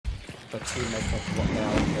the team make up what they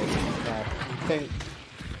are.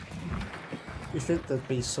 You think there'd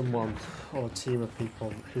be someone or a team of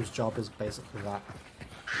people whose job is basically that,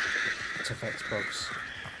 to fix bugs.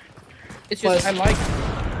 It's just, I like...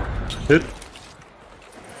 Hit.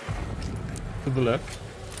 To the left.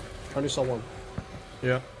 Only saw one.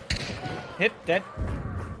 Yeah. Hit, dead.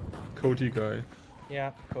 Cody guy.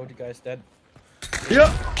 Yeah, Cody guy's dead. Yeah!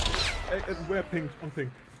 Where ping? On ping.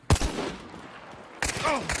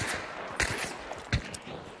 Oh!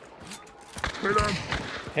 Kill him!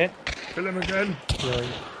 Hit. Kill him again! Yeah.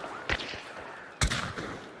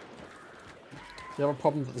 You have a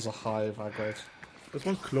problem that there's a hive aggro. There's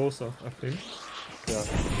one closer, I think. Yeah.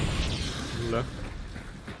 To the left.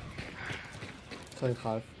 Killing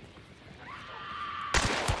hive.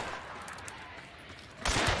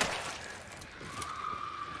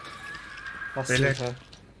 Last two Felix. here.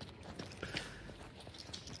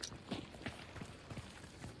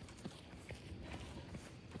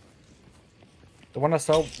 The one I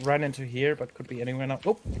saw ran into here, but could be anywhere now.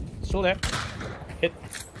 Oh, still there. Hit.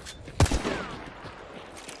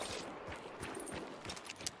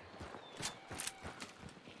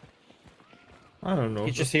 I don't know.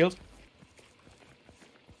 He just healed.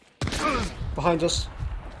 Behind us.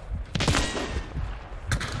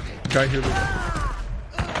 Guy here with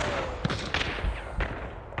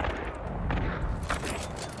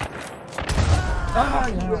Ah,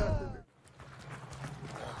 yeah.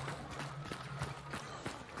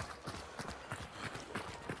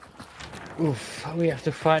 Oof, we have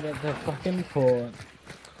to fight at the fucking port.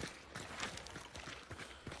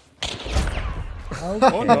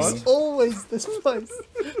 Okay. It's always this place.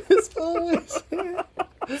 It's always here.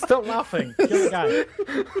 Stop laughing. Kill the guy.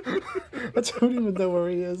 I don't even know where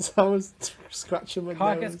he is. I was scratching my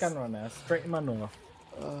Carcass nose. gun runner, straight in my north.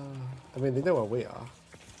 I mean, they know where we are.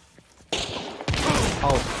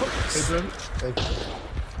 Oh, fuck.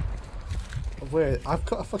 Weird. I've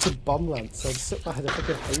got a fucking bomb lance, so I'm sitting behind a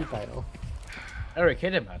fucking hay bale. Eric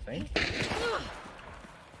hit him, I think.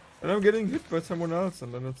 and I'm getting hit by someone else,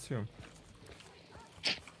 and then it's him.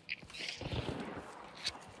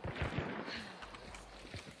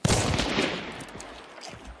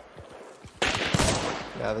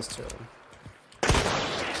 Yeah, there's two of them.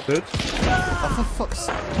 Hit. Oh, for fuck's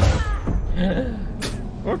sake.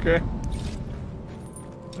 Okay.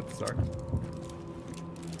 That sucked.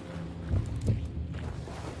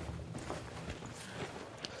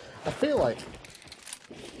 I feel like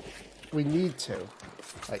we need to,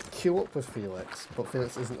 like, queue up with Felix, but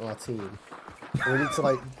Felix isn't on our team. We need to,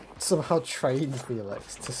 like, somehow train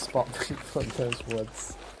Felix to spot people in those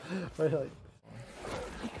woods. We're like...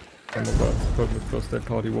 I'm about to put my first dead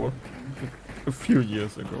party war. A few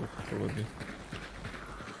years ago, probably.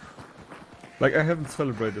 Like, I haven't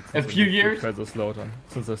celebrated A few years? Kaiserslautern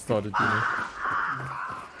since I started uni.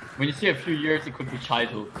 When you say a few years, it could be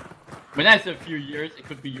childhood. When I say a few years, it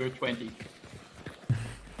could be your 20s.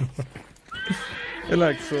 Yeah,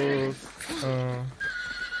 like, so,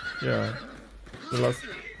 yeah, the last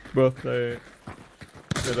birthday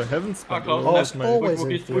that I haven't spent Oh, Oh, that's it's my always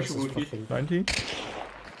Push in boogies, push Felix's boogies. fucking... 19.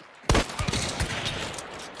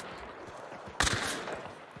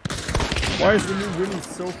 Why is the new Willy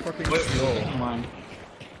so fucking slow? Come on.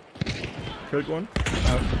 Killed one,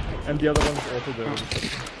 and the other one is also there.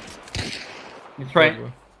 It's right.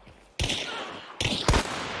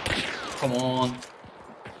 Come on.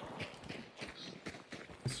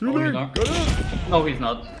 Shooting! not. Got it! No, he's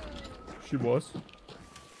not. She was.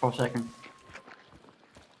 For a second.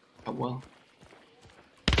 Oh well.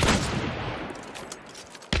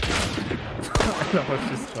 I know how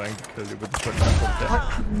she's trying to kill you with the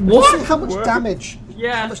shotgun. What? See how much What? damage?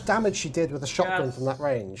 Yeah. How much damage she did with a shotgun Yes. from that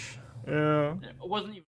range? Yeah. It wasn't even.